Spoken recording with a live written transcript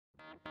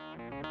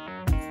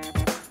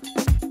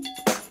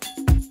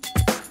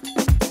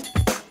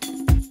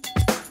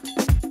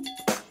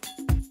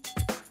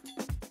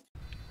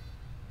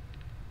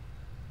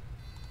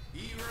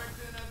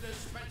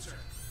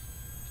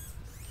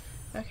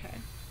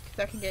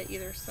because I can get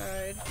either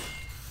side.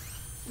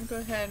 I'll go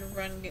ahead and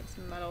run and get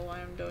some metal while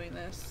I'm doing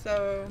this.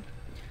 So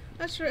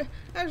that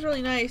was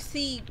really nice.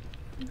 See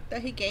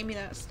that he gave me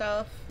that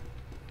stuff.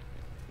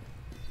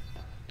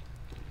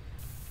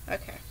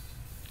 Okay.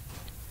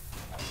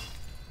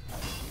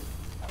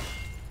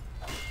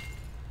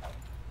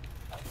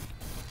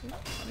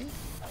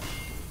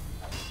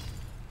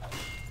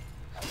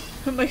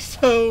 I'm like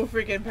so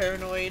freaking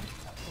paranoid.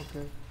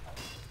 Okay.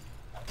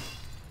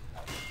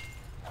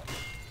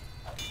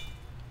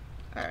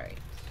 Alright.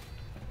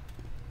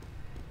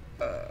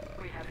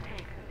 We have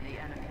taken the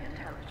enemy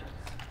intelligence.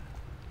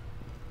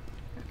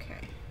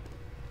 Okay.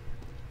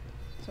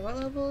 So what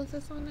level is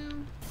this on now?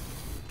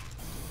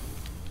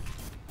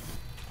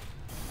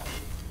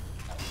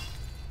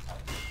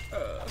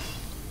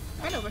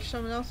 I know wish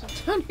someone else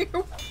was down here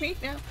with me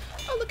now.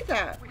 Oh, look at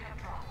that. We have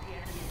dropped the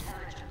enemy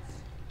intelligence.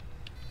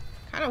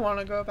 Kind of want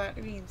to go back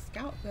to being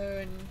scout though,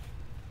 and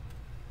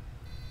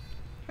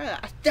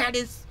that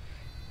is.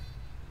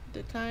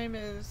 The time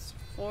is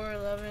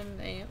 4:11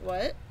 a.m.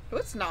 What? No,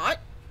 it's not.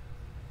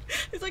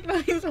 It's like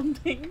 9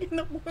 something in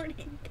the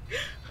morning.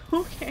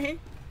 Okay.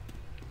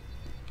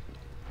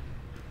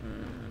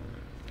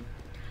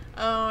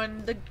 Oh,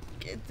 and the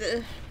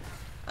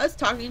us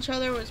talking to each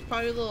other was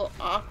probably a little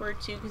awkward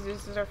too, because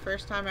this is our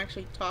first time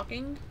actually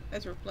talking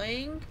as we're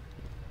playing.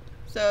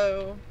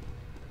 So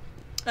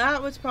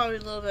that was probably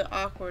a little bit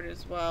awkward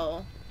as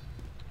well.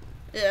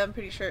 Yeah, I'm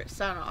pretty sure it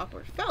sounded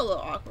awkward. Felt a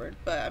little awkward,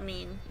 but I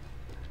mean,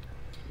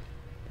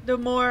 the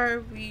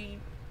more we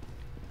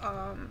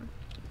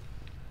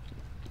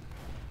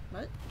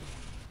what?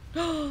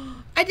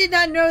 I did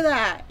not know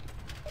that.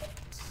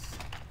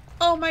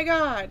 Oh my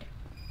god.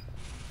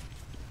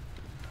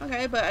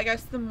 Okay, but I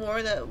guess the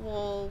more that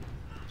we'll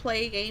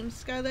play games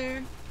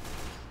together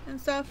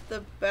and stuff,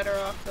 the better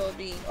off they'll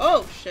be.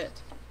 Oh shit.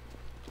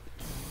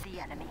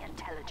 The enemy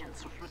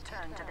intelligence was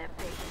returned to their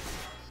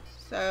base.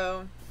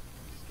 So,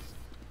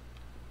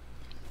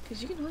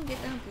 because you can only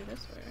get down through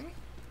this way, right?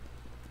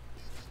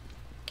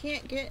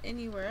 Can't get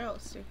anywhere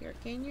else through here,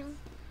 can you?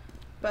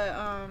 But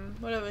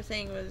what I was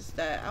saying was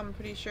that I'm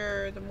pretty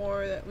sure the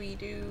more that we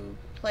do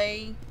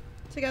play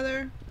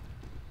together,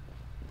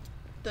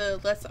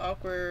 the less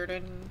awkward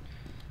and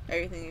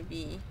everything would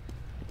be.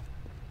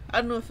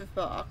 I don't know if it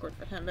felt awkward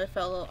for him, but it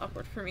felt a little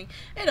awkward for me.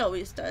 It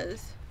always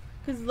does.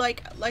 Because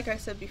like I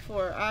said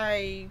before,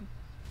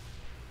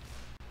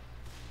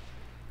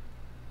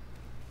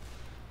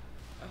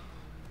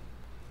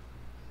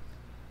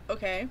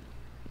 okay.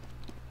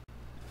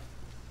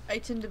 I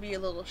tend to be a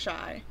little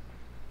shy.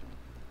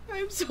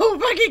 I'm so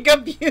fucking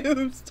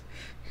confused.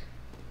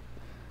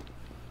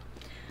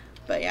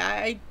 But yeah,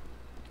 I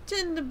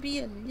tend to be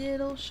a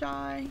little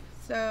shy,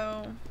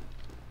 so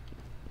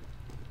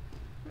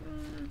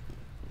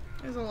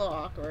it's a little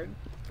awkward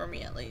for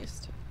me at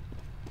least.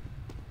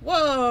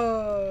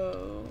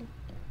 Whoa!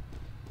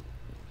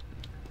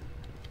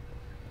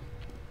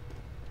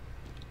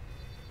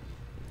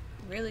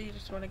 Really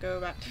just want to go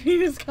back to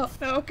being a scout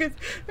now because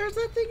there's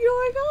nothing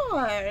going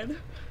on.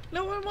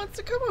 No one wants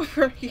to come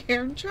over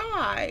here and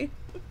try.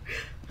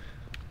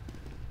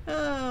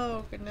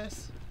 Oh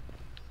goodness.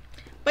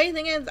 Funny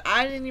thing is,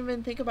 I didn't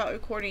even think about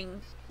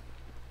recording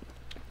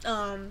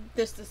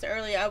this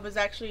early. I was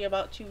actually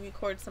about to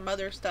record some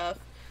other stuff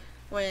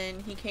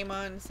when he came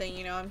on saying,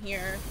 you know, I'm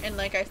here. And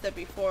like I said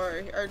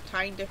before, our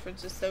time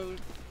difference is so,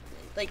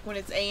 like, when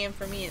it's AM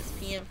for me, it's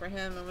PM for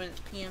him, and when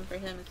it's PM for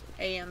him, it's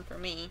AM for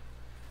me.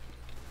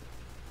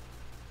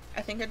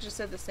 I think I just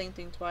said the same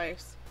thing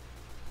twice.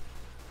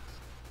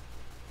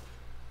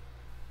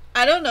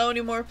 I don't know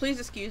anymore. Please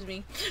excuse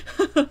me.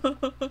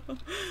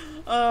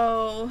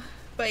 Oh,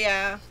 but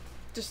yeah.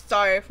 Just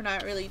sorry for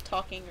not really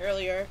talking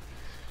earlier.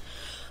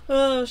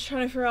 Oh, I was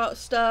trying to figure out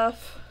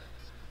stuff.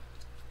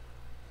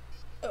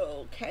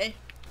 Okay.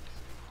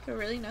 So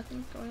really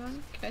nothing's going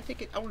on? Can I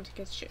take it? I want to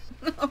take his shit.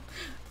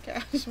 Okay,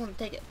 I just want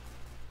to take it.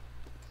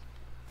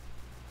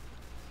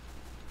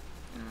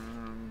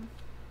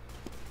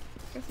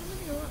 Guess I'm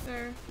gonna go out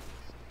there.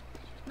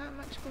 There's not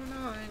much going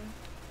on.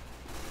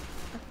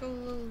 I feel a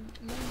little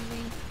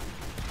lonely.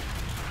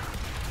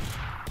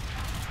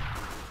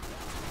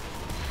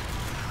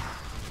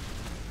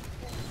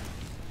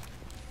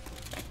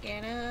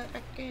 Backing up,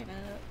 backing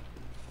up.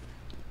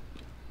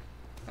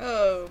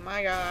 Oh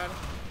my god.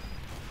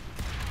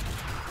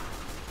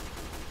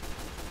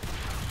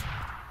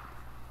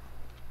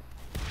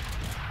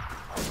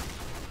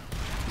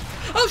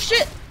 Oh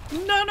shit!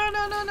 No, no,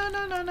 no, no, no,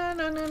 no, no, no,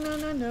 no, no, no,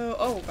 no, no.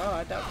 Oh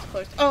god, that was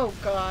close. Oh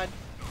god.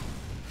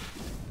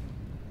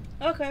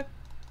 Okay.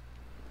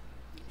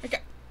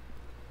 Okay.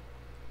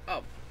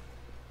 Oh.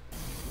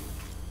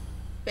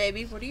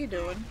 Baby, what are you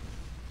doing?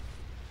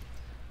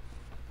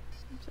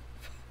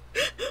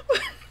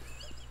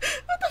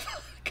 What the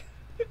fuck?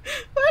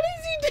 What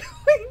is he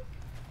doing?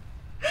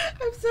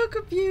 I'm so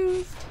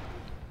confused.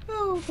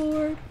 Oh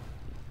lord.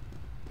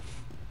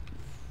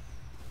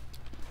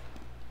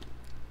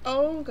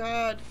 Oh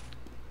god.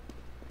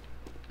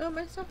 Oh,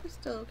 my stuff is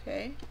still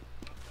okay.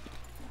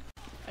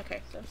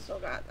 Okay, so I've still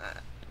got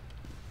that.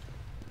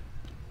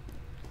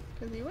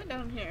 Because he went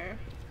down here.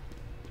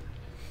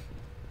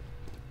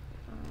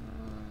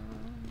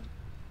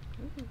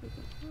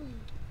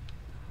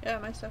 Yeah,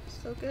 my stuff is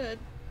so good.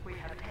 We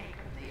have taken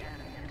the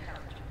enemy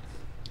intelligence.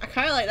 I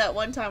kind of like that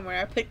one time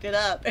where I picked it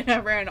up and I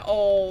ran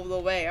all the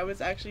way. I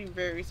was actually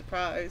very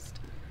surprised.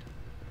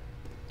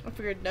 I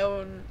figured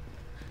knowing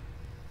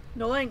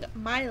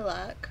my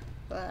luck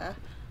that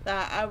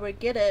I would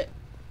get it,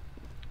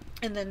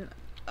 and then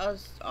I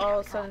was all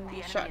of a sudden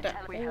be shot down.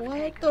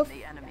 What the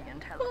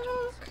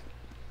fuck?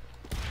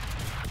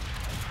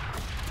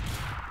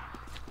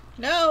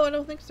 No, I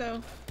don't think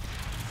so.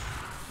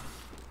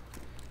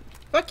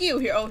 Fuck you!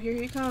 Here, oh, here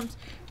he comes.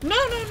 No,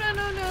 no, no,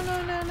 no, no,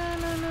 no, no, no,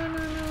 no, no, no,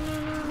 no,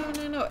 no, no,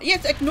 no, no.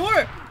 Yes,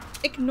 ignore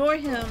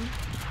him.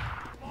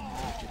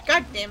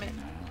 God damn it!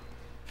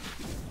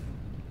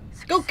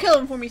 Go kill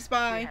him for me,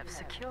 spy. We have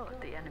secured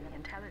the enemy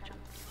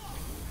intelligence.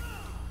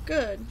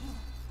 Good.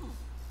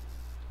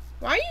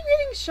 Why are you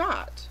getting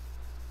shot?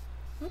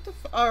 What the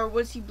or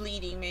was he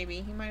bleeding?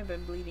 Maybe he might have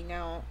been bleeding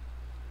out.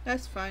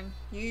 That's fine.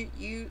 You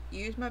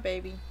use my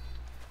baby.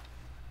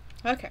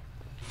 Okay.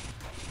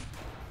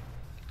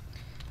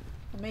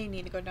 I may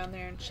need to go down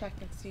there and check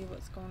and see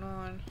what's going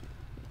on.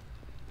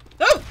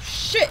 Oh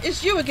shit!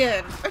 It's you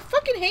again. I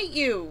fucking hate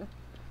you.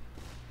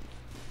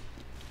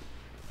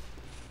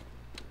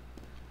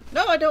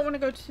 No, I don't want to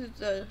go to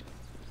the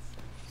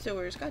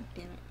sewers. God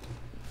damn it.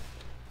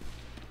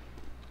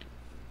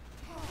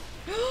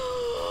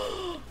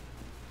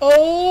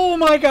 Oh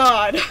my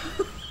god.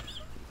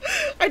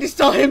 I just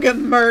saw him get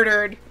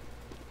murdered.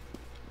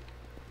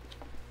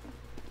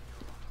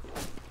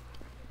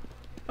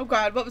 Oh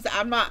god, what was that?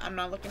 I'm not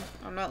looking.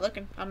 I'm not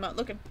looking. I'm not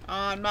looking.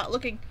 I'm not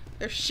looking.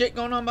 There's shit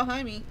going on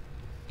behind me.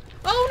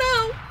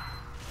 Oh no!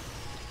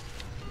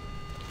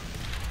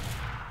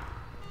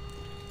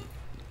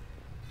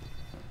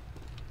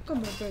 Come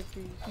on,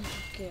 baby.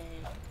 Okay.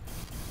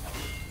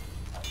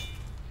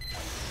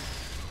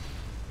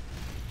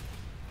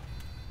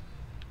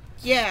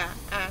 Yeah,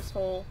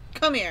 asshole.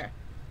 Come here.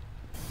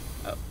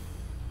 Oh,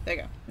 there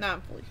you go. Now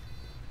I'm fully.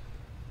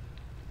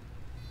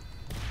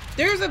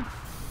 There's a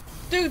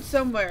dude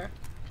somewhere.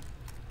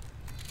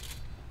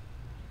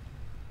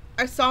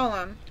 I saw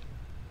him.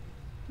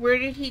 Where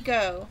did he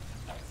go?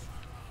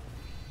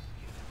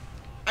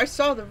 I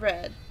saw the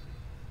red.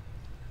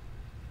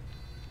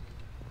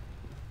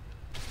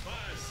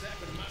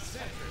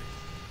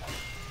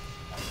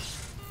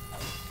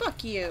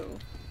 Fuck you.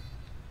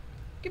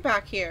 Get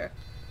back here.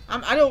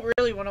 I don't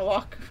really want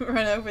to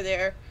run over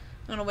there.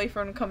 I'm gonna wait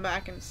for him to come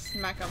back and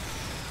smack him.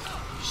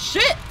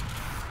 Shit!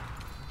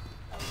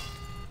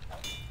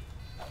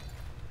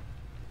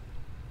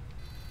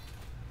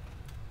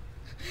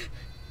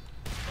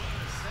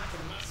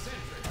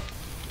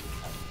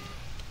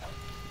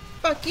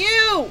 Fuck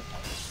you!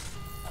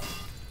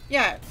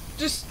 Yeah,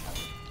 just...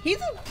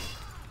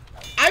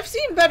 I've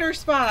seen better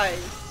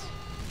spies.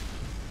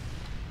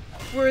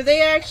 Where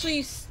they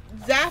actually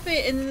zap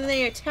it and then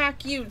they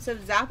attack you instead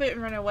of zap it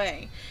and run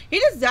away. He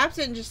just zaps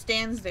it and just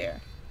stands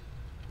there.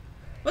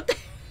 What the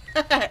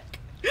heck?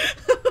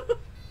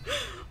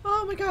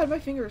 Oh my god, my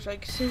fingers are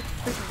like so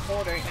freaking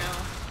cold right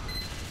now.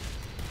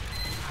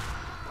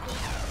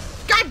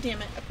 God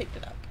damn it, I picked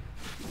it up.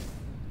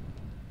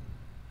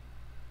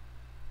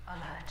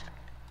 Alert.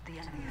 The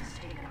enemy has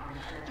taken our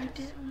intelligence. I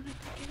didn't want to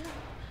pick it up.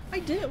 I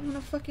didn't want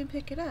to fucking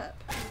pick it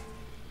up.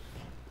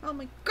 Oh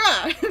my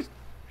god.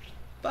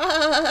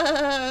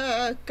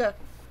 Fuck.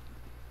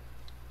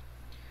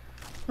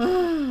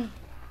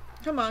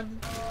 Come on,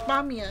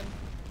 bomb me in.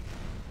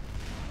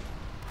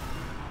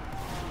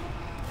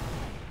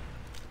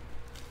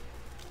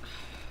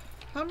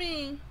 How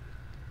many?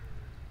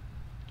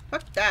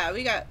 Fuck that.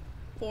 We got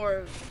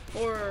four,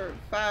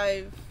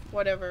 5,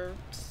 whatever.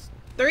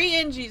 3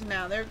 NGs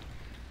now. They're.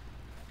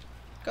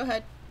 Go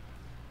ahead.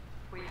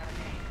 We have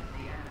taken the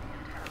enemy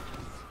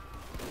intelligence.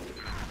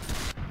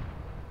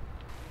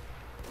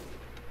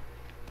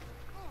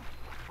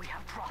 We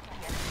have dropped the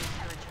enemy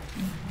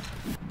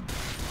intelligence.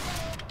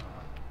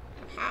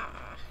 Ha.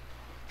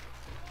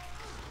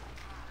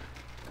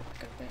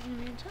 Got the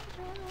enemy intelligence.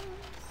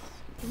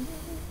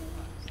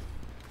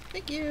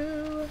 Thank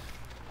you.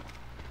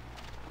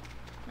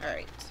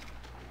 Alright.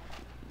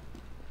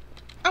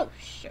 Oh,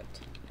 shit.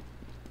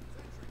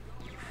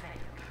 You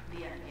failed.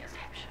 The enemy has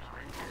captured our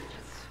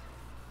intelligence.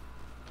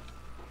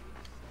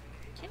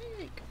 Can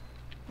I, like...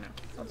 No,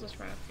 I'll just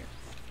run up here.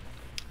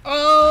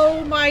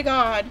 Oh my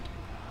god.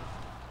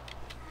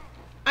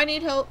 I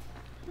need help.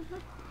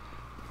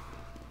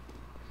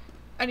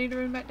 I need to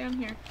run back down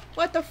here.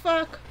 What the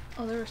fuck?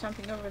 Oh, there was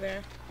something over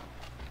there.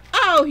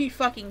 Oh, he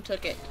fucking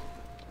took it.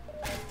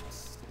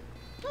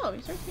 Oh,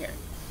 he's right here.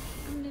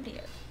 I'm an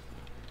idiot.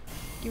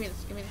 Give me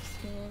this, give me this,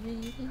 give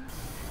me this.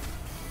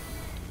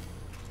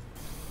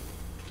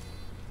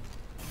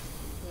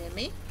 Give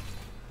me.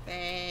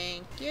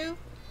 Thank you.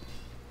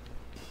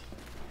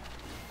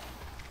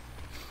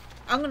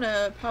 I'm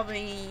gonna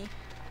probably,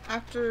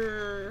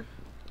 after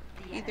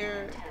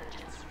either...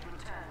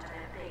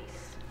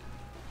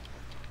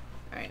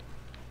 Alright.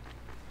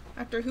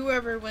 After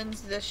whoever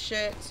wins this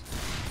shit,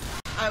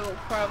 I will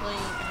probably,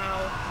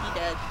 how he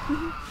dead.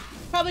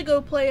 Probably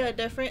go play a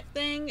different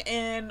thing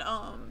and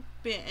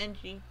be an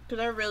NG,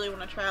 because I really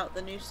want to try out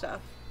the new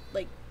stuff,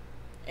 like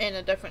in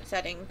a different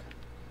setting.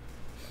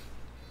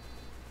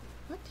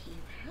 What do you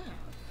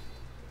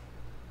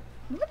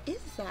have? What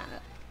is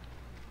that?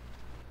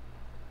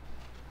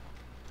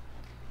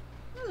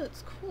 Oh,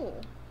 that's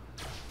cool.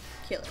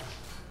 Kill it.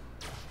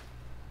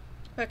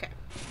 Okay.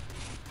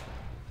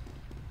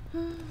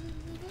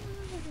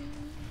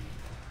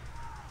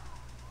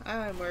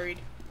 I'm worried.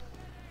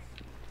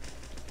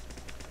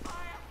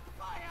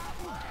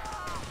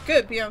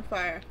 Good, be on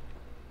fire.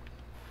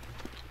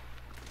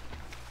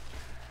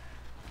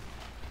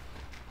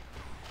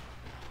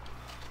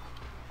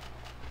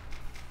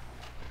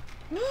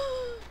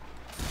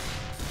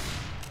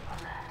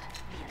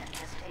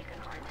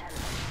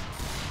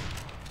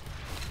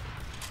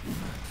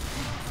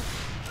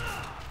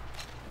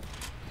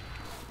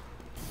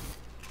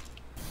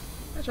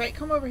 That's right,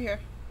 come over here.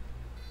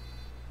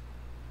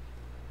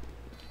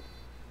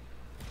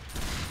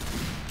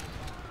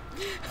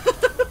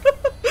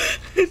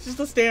 It's just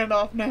a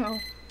standoff now.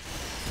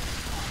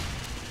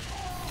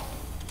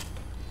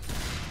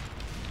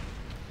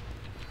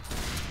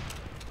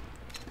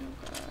 Oh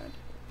god.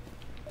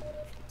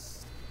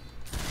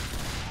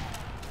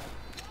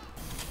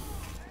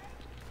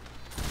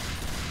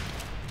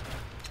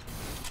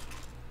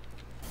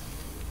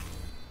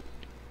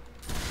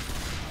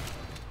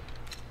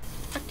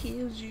 I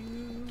killed you.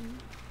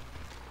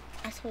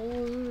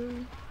 Asshole.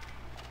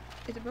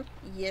 Is it broke?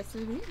 Yes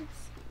it is.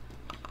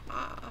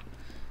 Ah.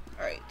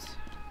 Alright.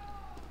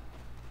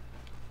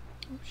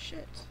 Oh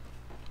shit.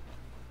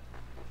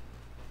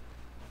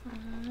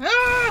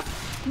 Ah!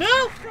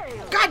 No!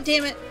 God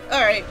damn it!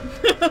 Alright.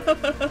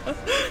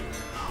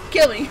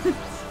 Kill me.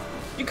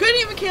 You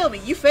couldn't even kill me.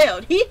 You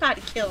failed. He had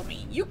to kill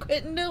me. You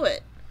couldn't do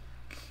it.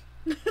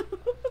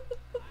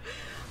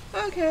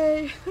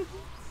 Okay.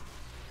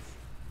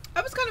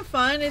 That was kind of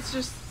fun. It's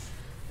just,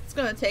 it's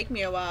gonna take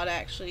me a while to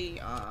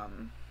actually, I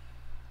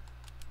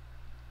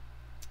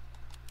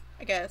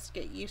guess,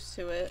 get used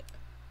to it.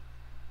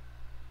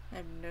 I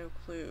have no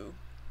clue.